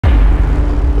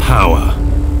power.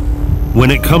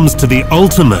 When it comes to the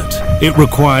ultimate, it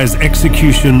requires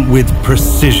execution with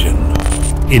precision,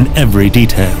 in every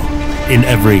detail, in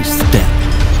every step.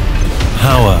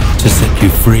 Power to set you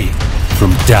free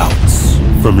from doubts,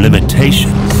 from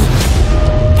limitations.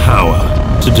 Power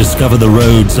to discover the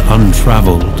roads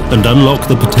untraveled and unlock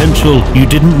the potential you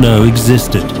didn't know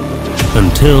existed.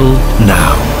 Until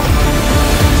now.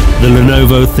 The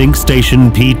Lenovo ThinkStation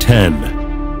P10.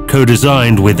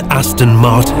 Co-designed with Aston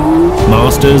Martin,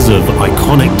 masters of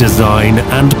iconic design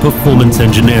and performance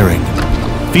engineering,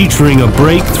 featuring a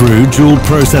breakthrough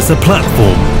dual-processor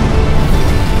platform,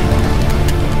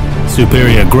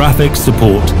 superior graphics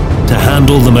support to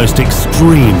handle the most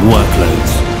extreme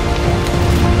workloads,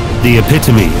 the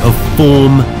epitome of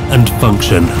form and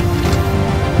function,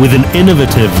 with an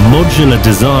innovative modular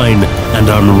design and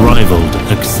unrivaled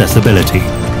accessibility.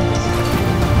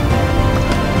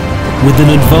 With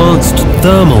an advanced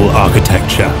thermal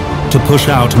architecture to push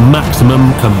out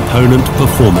maximum component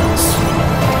performance.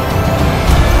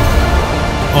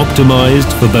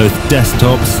 Optimized for both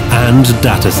desktops and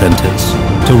data centers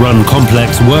to run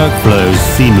complex workflows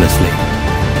seamlessly.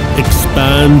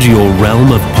 Expand your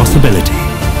realm of possibility,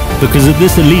 because at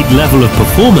this elite level of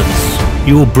performance,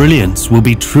 your brilliance will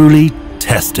be truly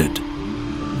tested.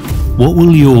 What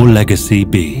will your legacy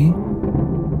be?